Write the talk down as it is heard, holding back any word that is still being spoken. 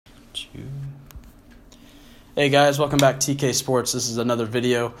Hey guys, welcome back to TK Sports. This is another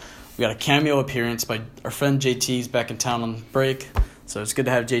video. We got a cameo appearance by our friend JT. He's back in town on break, so it's good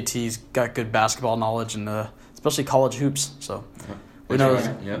to have JT. He's got good basketball knowledge and especially college hoops. So we know.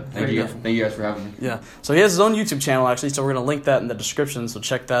 Thank you guys for having me. Yeah. So he has his own YouTube channel actually. So we're gonna link that in the description. So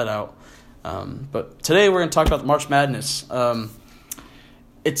check that out. But today we're gonna talk about the March Madness.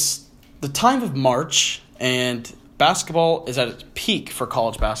 It's the time of March, and basketball is at its peak for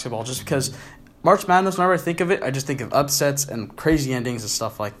college basketball. Just because March Madness, whenever I think of it, I just think of upsets and crazy endings and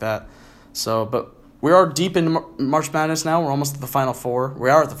stuff like that. So, but we are deep into March Madness now. We're almost at the Final Four. We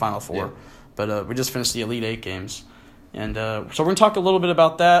are at the Final Four, but we just finished the Elite Eight games. And so we're going to talk a little bit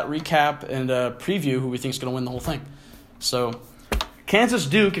about that, recap, and preview who we think is going to win the whole thing. So,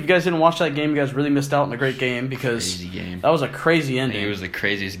 Kansas-Duke, if you guys didn't watch that game, you guys really missed out on a great game because that was a crazy ending. It was the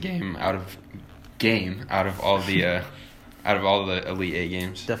craziest game out of all the Elite Eight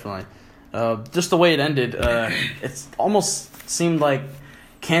games. Definitely. Just the way it ended, it almost seemed like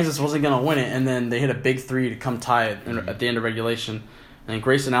Kansas wasn't going to win it, and then they hit a big three to come tie it at the end of regulation. And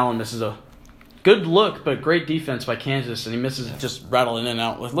Grayson Allen misses a good look, but great defense by Kansas, and he misses it just rattling in and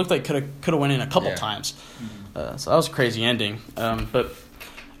out. It looked like could have went in a couple times. So that was a crazy ending. But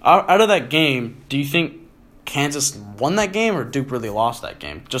out of that game, do you think Kansas won that game or Duke really lost that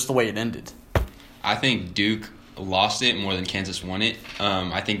game, just the way it ended? I think Duke lost it more than Kansas won it.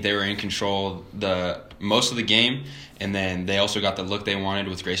 I think they were in control most of the game, and then they also got the look they wanted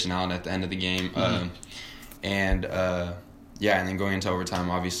with Grayson Allen at the end of the game. And then going into overtime,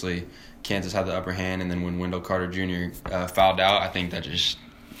 obviously Kansas had the upper hand, and then when Wendell Carter Jr. Fouled out, I think that just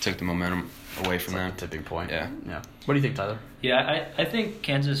took the momentum away from them. Tipping point. Yeah. What do you think, Tyler? Yeah, I think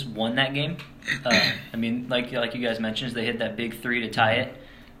Kansas won that game. I mean, like you guys mentioned, they hit that big three to tie it.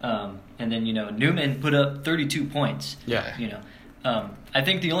 And then, Newman put up 32 points. Yeah. I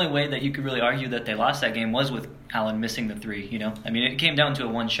think the only way that you could really argue that they lost that game was with Allen missing the three, I mean, it came down to a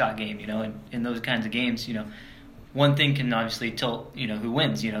one-shot game, and in those kinds of games, one thing can obviously tilt, who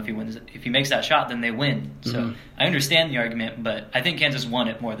wins. If he makes that shot, then they win. So I understand the argument, but I think Kansas won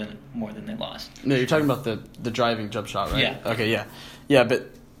it more than they lost. No, you're talking about the driving jump shot, right? Yeah. Okay, yeah. Yeah, but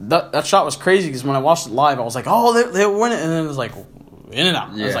that shot was crazy because when I watched it live, I was like, oh, they win it, and then it was like in and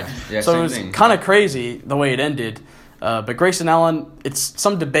out. Yeah. So it was kind of crazy the way it ended. But Grayson Allen, it's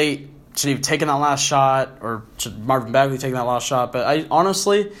some debate. Should he have taken that last shot, or should Marvin Bagley take that last shot? But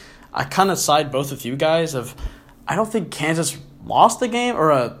I kind of side both with you guys. I don't think Kansas lost the game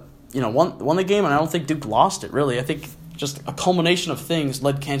or won the game, and I don't think Duke lost it. Really, I think just a culmination of things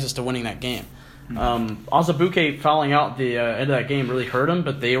led Kansas to winning that game. Azubuike fouling out the end of that game really hurt them,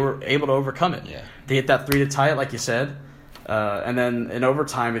 but they were able to overcome it. Yeah. They hit that three to tie it, like you said. And then in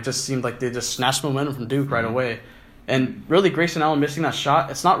overtime, it just seemed like they just snatched momentum from Duke right away. And really, Grayson Allen missing that shot,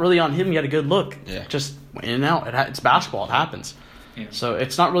 it's not really on him. He had a good look. Yeah. Just in and out. It's basketball. It happens. Yeah. So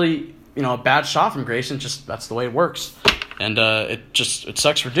it's not really a bad shot from Grayson. Just that's the way it works. And it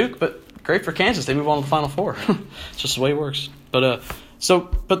sucks for Duke, but great for Kansas. They move on to the Final Four. It's just the way it works. But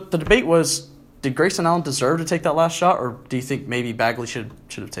the debate was, did Grayson Allen deserve to take that last shot, or do you think maybe Bagley should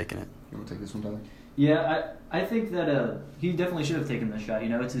have taken it? You want to take this one, Tyler? Yeah, I think that he definitely should have taken the shot.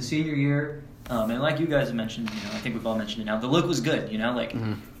 It's his senior year, and like you guys have mentioned, I think we've all mentioned it now. The look was good.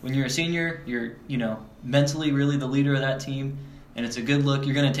 When you're a senior, you're mentally really the leader of that team, and it's a good look.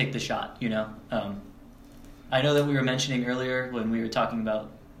 You're going to take the shot. I know that we were mentioning earlier when we were talking about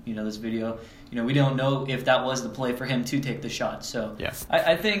this video. We don't know if that was the play for him to take the shot. So yeah.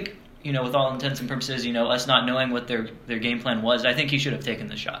 I think with all intents and purposes, us not knowing what their game plan was, I think he should have taken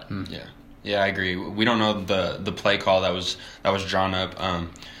the shot. Yeah. Yeah, I agree. We don't know the play call that was drawn up.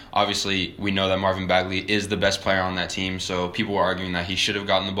 Obviously, we know that Marvin Bagley is the best player on that team, so people were arguing that he should have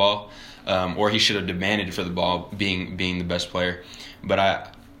gotten the ball, or he should have demanded for the ball, being the best player. But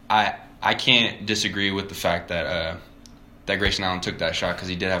I can't disagree with the fact that Grayson Allen took that shot because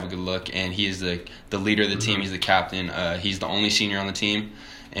he did have a good look, and he is the leader of the team. He's the captain. He's the only senior on the team,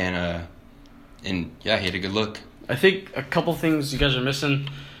 and he had a good look. I think a couple things you guys are missing.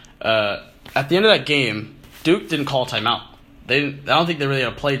 At the end of that game, Duke didn't call a timeout. I don't think they really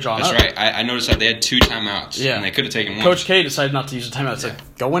had a play drawn up. That's right. I noticed that they had 2 timeouts, and they could have taken one. Coach K decided not to use a timeout. It's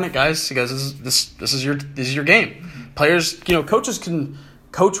like, go win it, guys. He goes, this is your game. Players, coaches can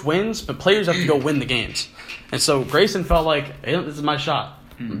coach wins, but players have to go win the games. And so Grayson felt like, hey, this is my shot.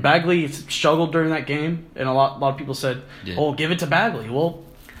 Bagley struggled during that game, and a lot of people said, "Oh, give it to Bagley." Well,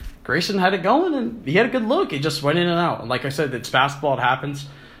 Grayson had it going, and he had a good look. He just went in and out. And like I said, it's basketball. It happens.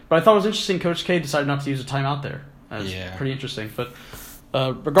 But I thought it was interesting Coach K decided not to use a timeout there. That was pretty interesting. But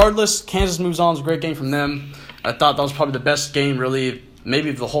regardless, Kansas moves on. It was a great game from them. I thought that was probably the best game, really,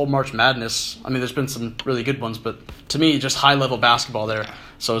 maybe the whole March Madness. I mean, there's been some really good ones, but to me, just high-level basketball there,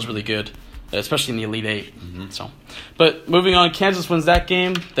 so it was really good, especially in the Elite Eight. So, but moving on, Kansas wins that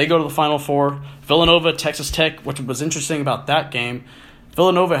game. They go to the Final Four. Villanova, Texas Tech, which was interesting about that game,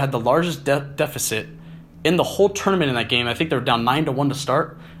 Villanova had the largest deficit in the whole tournament in that game. I think they were down 9-1 to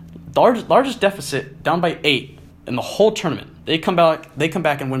start. The largest deficit, down by 8 in the whole tournament. They come back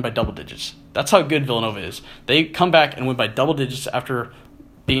and win by double digits. That's how good Villanova is. They come back and win by double digits after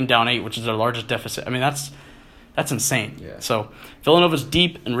being down 8, which is their largest deficit. I mean, that's insane. Yeah. So Villanova's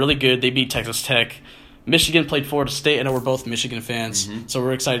deep and really good. They beat Texas Tech. Michigan played Florida State. I know we're both Michigan fans, so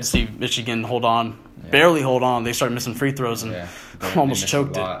we're excited to see Michigan hold on. Yeah. Barely hold on. They started missing free throws and almost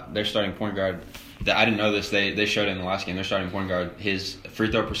choked it. Their starting point guard, I didn't know this. They showed it in the last game. Their starting point guard, his free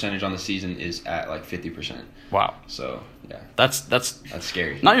throw percentage on the season is at like 50%. Wow. So yeah, that's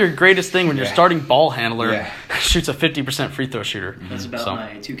scary. Not your greatest thing when your starting ball handler shoots a 50% free throw shooter. That's about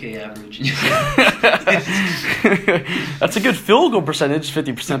my 2K average. That's a good field goal percentage,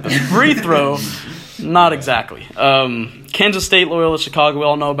 50%, but free throw, not exactly. Kansas State, Loyola Chicago. We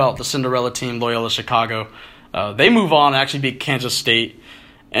all know about the Cinderella team, Loyola Chicago. They move on and actually beat Kansas State.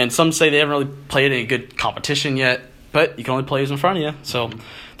 And some say they haven't really played any good competition yet, but you can only play who's in front of you. So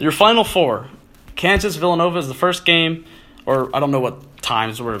your Final Four, Kansas, Villanova is the first game, or I don't know what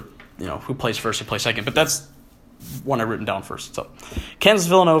times where, who plays first, who plays second, but that's one I've written down first. So Kansas,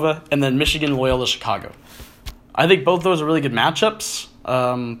 Villanova, and then Michigan, Loyola, Chicago. I think both those are really good matchups,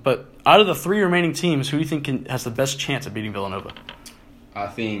 but out of the 3 remaining teams, who do you think has the best chance of beating Villanova? I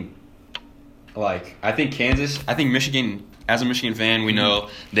think Kansas. I think Michigan. As a Michigan fan, we know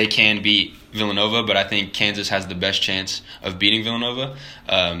they can beat Villanova, but I think Kansas has the best chance of beating Villanova.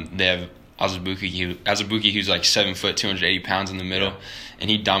 They have Azubuike, who's like 7 foot, 280 pounds in the middle, and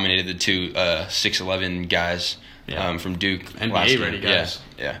he dominated the two 6'11" guys from Duke. NBA ready guys.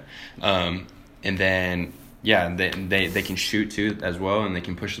 Yeah. And then they can shoot too as well, and they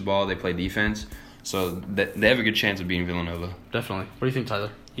can push the ball. They play defense, so they have a good chance of beating Villanova. Definitely. What do you think,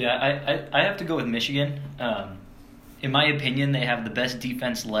 Tyler? Yeah, I have to go with Michigan. In my opinion, they have the best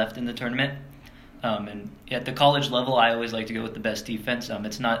defense left in the tournament. And at the college level, I always like to go with the best defense.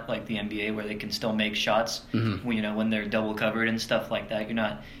 It's not like the NBA where they can still make shots when they're double covered and stuff like that. You're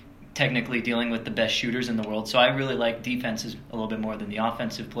not technically dealing with the best shooters in the world. So I really like defenses a little bit more than the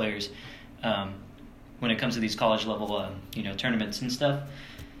offensive players when it comes to these college level tournaments and stuff.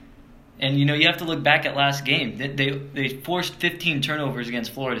 And you have to look back at last game. They forced 15 turnovers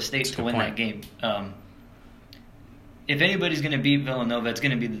against Florida State to win that game. If anybody's going to beat Villanova, it's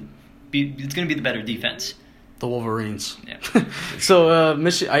going to be the better defense. The Wolverines. Yeah. So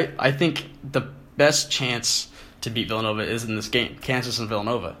I think the best chance to beat Villanova is in this game, Kansas and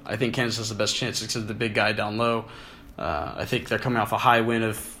Villanova. I think Kansas has the best chance because of the big guy down low. I think they're coming off a high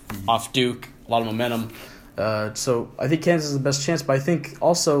win off Duke, a lot of momentum. So I think Kansas is the best chance, but I think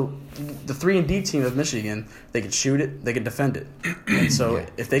also the 3-and-D team of Michigan, they can shoot it, they can defend it. And so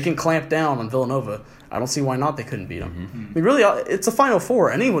if they can clamp down on Villanova, I don't see why not they couldn't beat them. I mean, really, it's a Final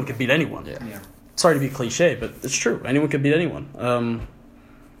Four. Anyone could beat anyone. Yeah. Sorry to be cliche, but it's true. Anyone could beat anyone.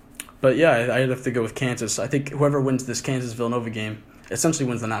 But yeah, I'd have to go with Kansas. I think whoever wins this Kansas-Villanova game essentially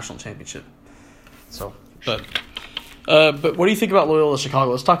wins the national championship. So, but what do you think about Loyola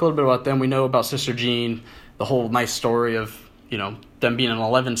Chicago? Let's talk a little bit about them. We know about Sister Jean, the whole nice story of them being an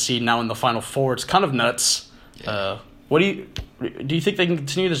 11 seed now in the Final Four. It's kind of nuts. Yeah. What do you think they can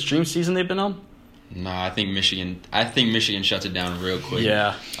continue this dream season they've been on? No, I think Michigan shuts it down real quick.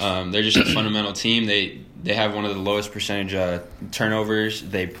 Yeah. They're just a fundamental team. They have one of the lowest percentage turnovers.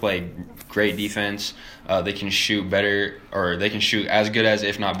 They play great defense. They can shoot better, or they can shoot as good as,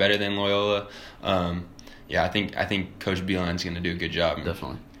 if not better than Loyola. I think Coach Beilein's going to do a good job.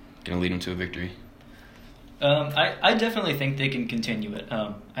 Definitely. Going to lead them to a victory. I definitely think they can continue it.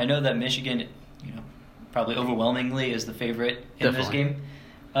 I know that Michigan, probably overwhelmingly is the favorite in this game.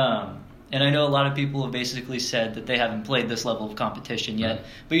 And I know a lot of people have basically said that they haven't played this level of competition yet.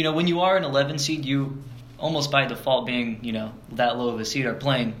 But, when you are an 11 seed, you almost by default being, that low of a seed are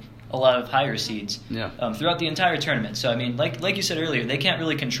playing a lot of higher seeds throughout the entire tournament. So, I mean, like you said earlier, they can't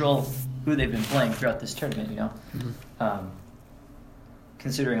really control who they've been playing throughout this tournament,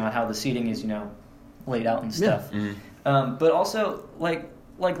 considering on how the seeding is, laid out and stuff. Yeah. Mm-hmm. But also, like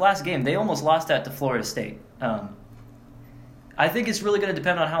last game, they almost lost that to Florida State. I think it's really going to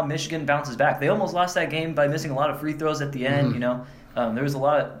depend on how Michigan bounces back. They almost lost that game by missing a lot of free throws at the end. There was a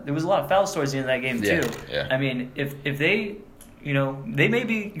lot of foul stories at the end of that game too. Yeah. I mean, if they, they may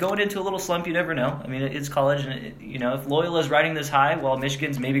be going into a little slump. You never know. I mean, it's college, and if Loyola's riding this high while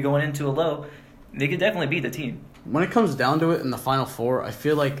Michigan's maybe going into a low, they could definitely beat the team. when it comes down to it in the Final Four, I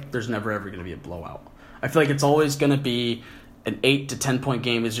feel like there's never ever going to be a blowout. I feel like it's always going to be an 8 to 10 point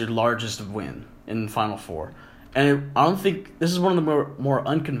game is your largest win in the Final Four. And I don't think this is one of the more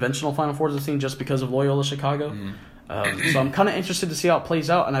unconventional Final Fours I've seen just because of Loyola Chicago. So I'm kind of interested to see how it plays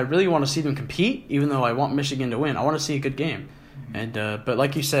out, and I really want to see them compete, even though I want Michigan to win. I want to see a good game. And but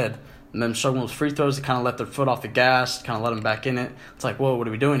like you said, and them struggling with free throws, they kind of let their foot off the gas, kind of let them back in it. It's like, whoa, what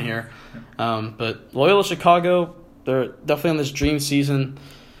are we doing here? But Loyola Chicago, they're definitely on this dream season.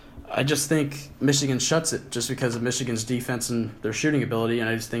 I just think Michigan shuts it just because of Michigan's defense and their shooting ability, and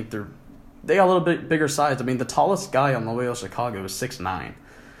I just think they got a little bit bigger size. I mean, the tallest guy on Loyola Chicago is 6'9".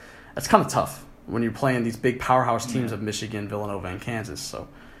 That's kind of tough when you're playing these big powerhouse teams of Michigan, Villanova, and Kansas. So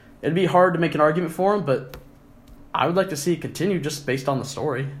it'd be hard to make an argument for them, but I would like to see it continue just based on the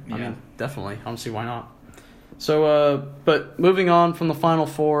story. I mean, definitely. I don't see why not. So, but moving on from the Final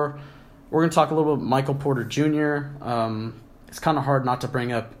Four, we're going to talk a little bit about Michael Porter Jr. It's kind of hard not to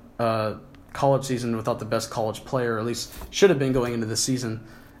bring up college season without the best college player, or at least should have been going into this season,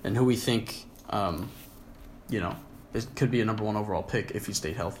 and who we think, it could be a number 1 overall pick if he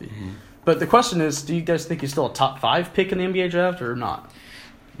stayed healthy. But the question is, do you guys think he's still a top 5 pick in the NBA draft or not?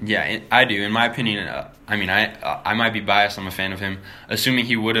 Yeah, I do. In my opinion, I might be biased. I'm a fan of him. Assuming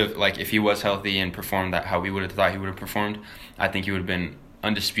he would have, if he was healthy and performed how we would have thought he would have performed, I think he would have been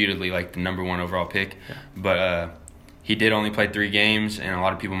undisputedly the number 1 overall pick. Yeah. But he did only play 3 games, and a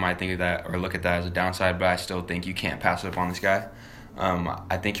lot of people might think of that or look at that as a downside, but I still think you can't pass up on this guy.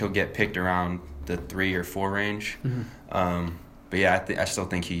 I think he'll get picked around the 3 or 4 range. But yeah, I still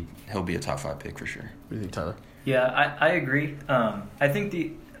think he'll be a top 5 pick for sure. What do you think, Tyler? Yeah, I agree. I think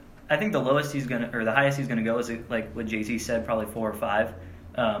the lowest he's gonna, or the highest he's gonna go is like what JT said, probably 4 or 5.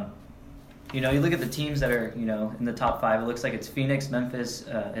 You look at the teams that are in the top 5. It looks like it's Phoenix, Memphis,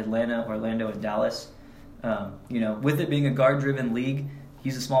 Atlanta, Orlando, and Dallas. With it being a guard-driven league,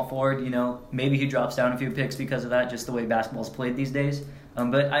 he's a small forward. Maybe he drops down a few picks because of that, just the way basketball's played these days.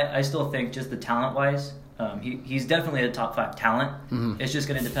 But I still think just the talent-wise, he's definitely a top 5 talent. It's just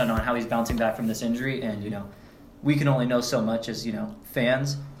going to depend on how he's bouncing back from this injury, and we can only know so much as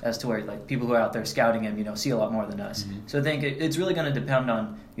fans as to where people who are out there scouting him see a lot more than us. So I think it's really going to depend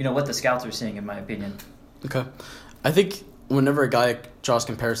on what the scouts are seeing, in my opinion. Okay, I think whenever a guy draws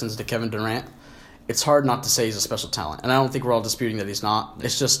comparisons to Kevin Durant, it's hard not to say he's a special talent, and I don't think we're all disputing that he's not.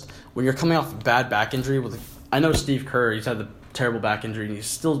 It's just when you're coming off a bad back injury I know Steve Kerr, he's had the terrible back injury, and he's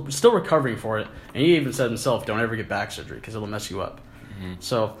still recovering for it, and he even said himself, don't ever get back surgery because it'll mess you up.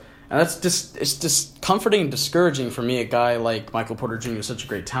 So, and it's just comforting and discouraging for me, a guy like Michael Porter Jr. is such a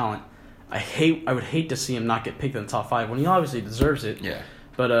great talent. I would hate to see him not get picked in the top 5 when he obviously deserves it. Yeah.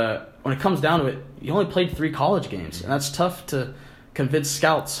 But when it comes down to it, he only played 3 college games, and that's tough to convince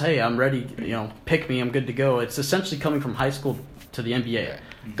scouts, hey, I'm ready, pick me, I'm good to go. It's essentially coming from high school to the NBA,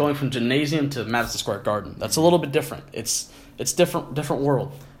 going from gymnasium to Madison Square Garden. That's a little bit different. It's different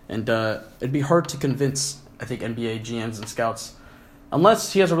world, and it'd be hard to convince, I think, NBA GMs and scouts,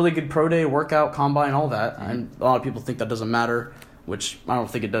 unless he has a really good pro day, workout, combine, all that. And a lot of people think that doesn't matter, which I don't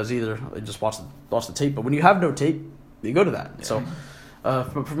think it does either. They just watch the tape. But when you have no tape, you go to that. Yeah. So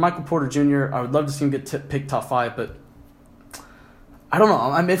for Michael Porter Jr., I would love to see him get picked top 5, but I don't know.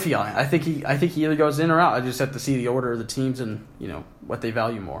 I'm iffy on it. I think he either goes in or out. I just have to see the order of the teams and what they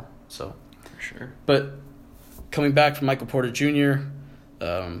value more. So for sure. But coming back from Michael Porter Jr.,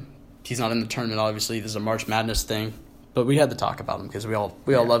 he's not in the tournament. Obviously, this is a March Madness thing. But we had to talk about him because we all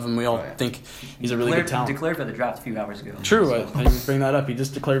love him. We all think he's a really good talent. Declared for the draft a few hours ago. True. So. I didn't bring that up. He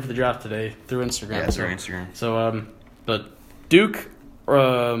just declared for the draft today through Instagram. Yeah, through Instagram. So, but Duke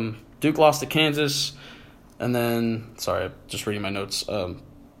lost to Kansas, and then just reading my notes.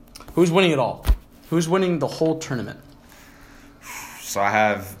 Who's winning it all? Who's winning the whole tournament? So I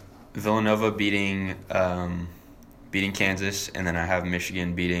have Villanova beating Kansas, and then I have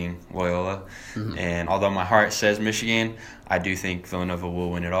Michigan beating Loyola. And although my heart says Michigan, I do think Villanova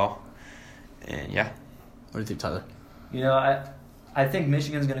will win it all. And yeah. What do you think, Tyler? I think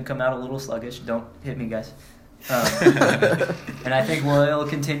Michigan's going to come out a little sluggish. Don't hit me, guys. And I think Loyola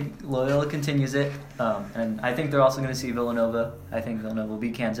continues it. And I think they're also going to see Villanova. I think Villanova will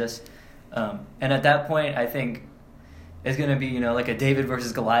beat Kansas. And at that point, I think it's going to be, like a David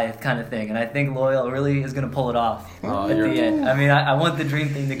versus Goliath kind of thing. And I think Loyola really is going to pull it off at the end. I mean, I want the dream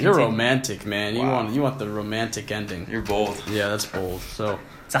thing to continue. You're romantic, man. Wow. You want the romantic ending. You're bold. Yeah, that's bold. So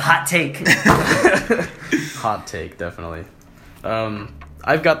it's a hot take. Hot take, definitely.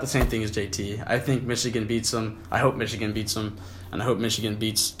 I've got the same thing as JT. I think Michigan beats them. I hope Michigan beats them. And I hope Michigan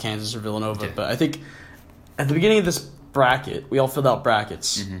beats Kansas or Villanova. Yeah. But I think at the beginning of this bracket, we all filled out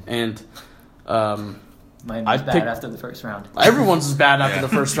brackets. And Miami's I bad picked- after the first round. Everyone's bad after Yeah. the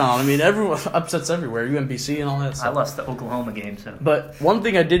first round. I mean, everyone upsets everywhere. UMBC and all that I stuff. lost the Oklahoma game, so. But one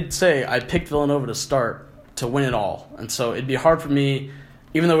thing I did say, I picked Villanova to start to win it all, and so it'd be hard for me,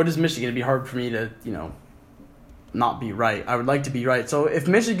 even though it is Michigan, it'd be hard for me to not be right. I would like to be right. So if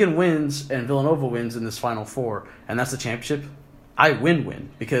Michigan wins and Villanova wins in this Final Four, and that's the championship, I win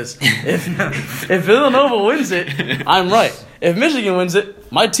because if Villanova wins it, I'm right. If Michigan wins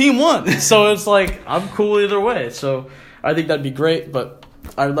it, my team won. So it's like I'm cool either way. So I think that'd be great, but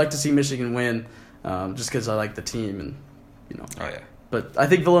I would like to see Michigan win, just because I like the team and Oh yeah. But I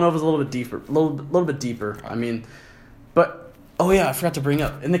think Villanova's a little bit deeper. Little bit deeper. I mean, but I forgot to bring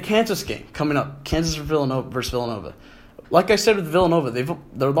up in the Kansas game coming up, Kansas versus Villanova. Like I said with Villanova,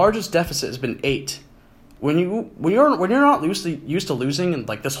 their largest deficit has been 8. When you're not used to losing in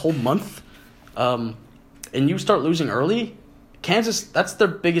like this whole month, and you start losing early, Kansas, that's their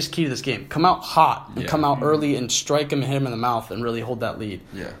biggest key to this game. Come out hot and come out early and strike them and hit them in the mouth and really hold that lead.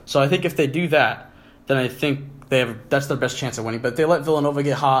 Yeah. So I think if they do that, then I think that's their best chance of winning. But if they let Villanova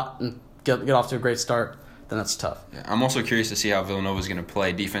get hot and get off to a great start, then that's tough. Yeah. I'm also curious to see how Villanova is going to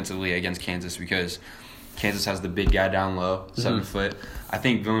play defensively against Kansas because Kansas has the big guy down low, 7 foot. I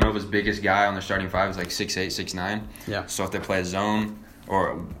think Villanova's biggest guy on their starting five is like 6'8", 6'9". Yeah. So if they play a zone,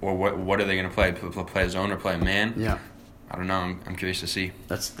 or what are they going to play? Play a zone or play a man? Yeah. I don't know. I'm curious to see.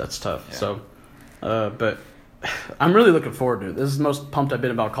 That's tough. Yeah. So, but I'm really looking forward to it. This is the most pumped I've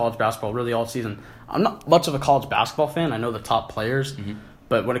been about college basketball really all season. I'm not much of a college basketball fan. I know the top players,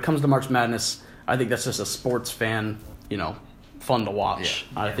 but when it comes to March Madness, I think that's just a sports fan, fun to watch.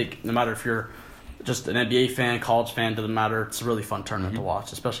 Yeah. I think no matter if you're just an NBA fan, college fan, doesn't matter. It's a really fun tournament to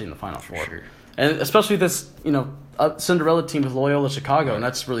watch, especially in the Final Four. Sure. And especially this, Cinderella team with Loyola Chicago, and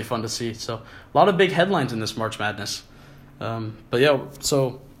that's really fun to see. So a lot of big headlines in this March Madness. But yeah,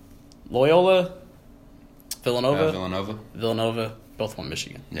 so Loyola, Villanova, both won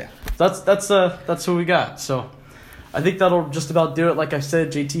Michigan. Yeah. That's who we got. So I think that'll just about do it. Like I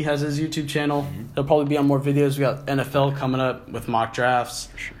said, JT has his YouTube channel. He'll probably be on more videos. We got NFL coming up with mock drafts.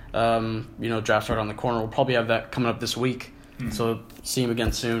 Draft start on the corner. We'll probably have that coming up this week. So see him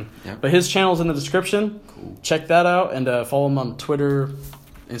again soon. Yep. But his channel's in the description. Cool. Check that out and follow him on Twitter,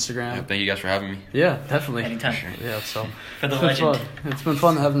 Instagram. Yeah, thank you guys for having me. Yeah, definitely. Anytime. Yeah, so For the it's been legend. fun. It's been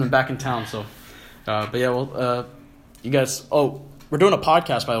fun having him back in town. So, but yeah, well, you guys. Oh, we're doing a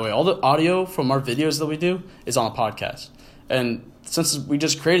podcast, by the way. All the audio from our videos that we do is on a podcast. And since we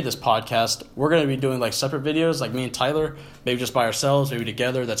just created this podcast, we're going to be doing like separate videos, like me and Tyler, maybe just by ourselves, maybe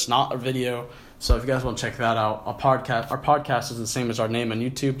together. That's not a video. So if you guys want to check that out, our podcast is the same as our name on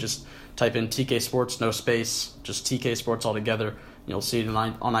YouTube. Just type in TK Sports, no space, just TK Sports all together. You'll see it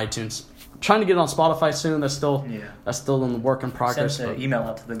on iTunes. Trying to get it on Spotify soon. That's still in the work in progress. Sent but- the email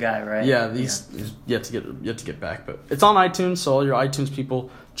out to the guy, right? yeah, he's yet to get back, but it's on iTunes. So all your iTunes people,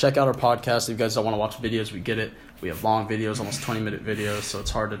 check out our podcast. If you guys don't want to watch videos, we get it. We have long videos, almost 20-minute videos, so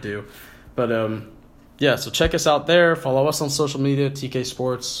it's hard to do. But so check us out there. Follow us on social media, TK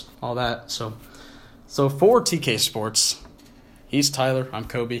Sports, all that. So for TK Sports, he's Tyler. I'm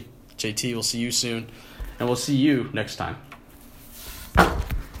Kobe. JT. We'll see you soon, and we'll see you next time.